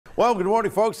Well, good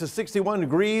morning, folks. It's 61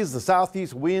 degrees. The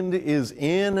southeast wind is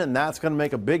in, and that's going to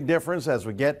make a big difference as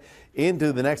we get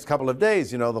into the next couple of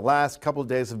days. You know, the last couple of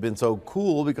days have been so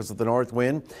cool because of the north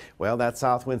wind. Well, that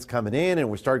south wind's coming in, and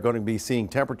we start going to be seeing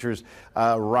temperatures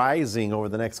rising over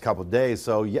the next couple of days.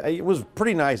 So, yeah, it was a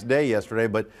pretty nice day yesterday,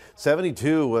 but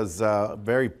 72 was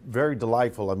very, very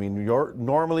delightful. I mean,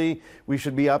 normally we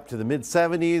should be up to the mid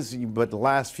 70s, but the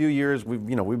last few years we've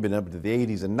been up to the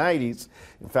 80s and 90s.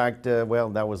 In fact,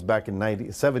 well, that was back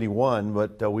in 71,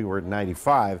 but we were at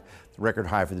 95. Record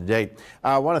high for the day.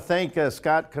 I want to thank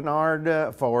Scott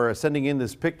Kennard for sending in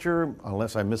this picture,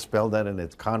 unless I misspelled that and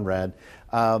it's Conrad.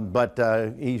 But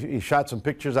he shot some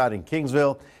pictures out in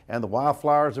Kingsville, and the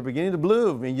wildflowers are beginning to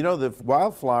bloom. And you know, the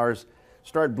wildflowers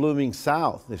start blooming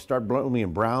south. They start blooming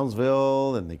in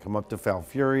Brownsville, and they come up to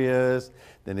Falfurrias.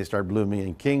 Then they start blooming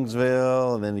in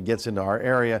Kingsville, and then it gets into our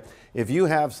area. If you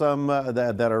have some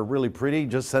that are really pretty,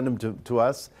 just send them to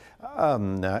us.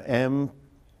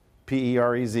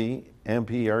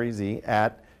 MPEREZ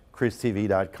at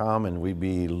christv.com, and we'd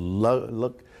be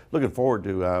looking forward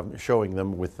to showing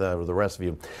them with the rest of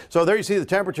you. So there you see the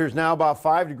temperatures now about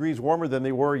 5 degrees warmer than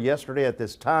they were yesterday at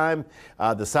this time.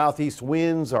 The southeast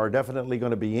winds are definitely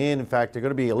going to be in. In fact, they're going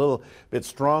to be a little bit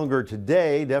stronger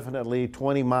today, definitely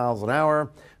 20 miles an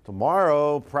hour.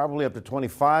 Tomorrow, probably up to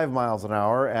 25 miles an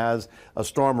hour as a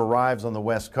storm arrives on the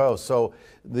west coast. So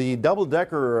the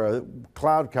double-decker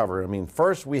cloud cover, I mean,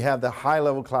 first we have the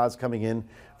high-level clouds coming in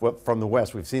from the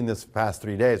west. We've seen this past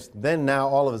 3 days. Then now,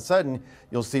 all of a sudden,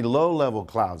 you'll see low-level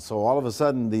clouds. So all of a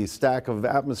sudden, the stack of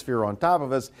atmosphere on top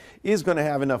of us is going to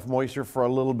have enough moisture for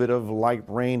a little bit of light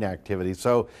rain activity.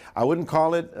 So I wouldn't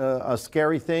call it a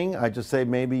scary thing. I just say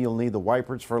maybe you'll need the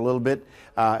wipers for a little bit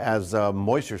as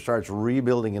moisture starts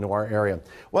rebuilding into our area.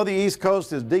 Well, the East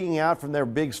Coast is digging out from their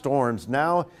big storms.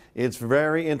 Now it's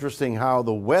very interesting how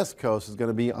the West Coast is going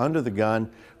to be under the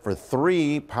gun for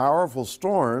 3 powerful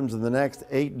storms in the next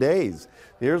 8 days.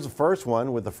 Here's the first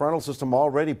one with the frontal system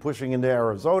already pushing into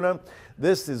Arizona.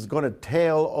 This is going to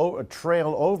trail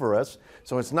over us,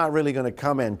 so it's not really going to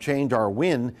come and change our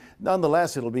wind.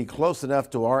 Nonetheless, it'll be close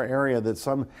enough to our area that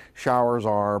some showers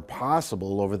are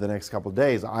possible over the next couple of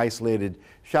days, isolated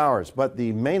showers. But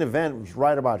the main event was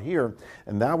right about here,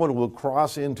 and that one will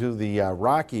cross into the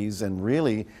Rockies and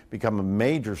really become a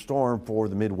major storm for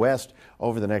the Midwest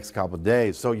over the next couple of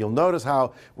days. So you'll notice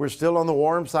how we're still on the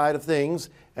warm side of things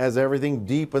as everything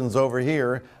deepens over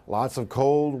here. Lots of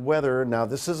cold weather. Now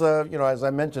this is as I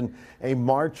mentioned, a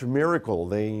March miracle.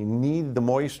 They need the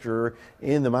moisture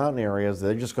in the mountain areas.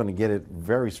 They're just going to get it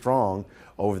very strong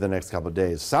over the next couple of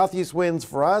days. Southeast winds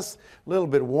for us, a little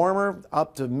bit warmer,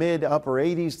 up to mid-upper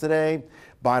 80s today.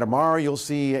 By tomorrow, you'll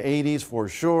see 80s for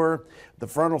sure. The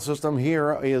frontal system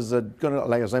here is going to,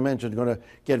 like as I mentioned, going to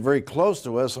get very close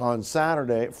to us on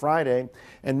Friday,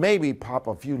 and maybe pop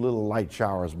a few little light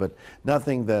showers, but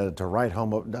nothing to write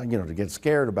home, to get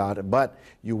scared about it. But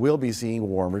you will be seeing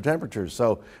warmer temperatures.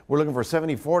 So we're looking for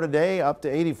 74 today, up to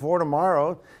 84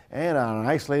 tomorrow, and an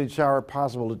isolated shower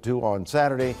possible to 2 on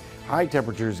Saturday. High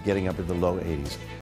temperatures getting up in the low 80s.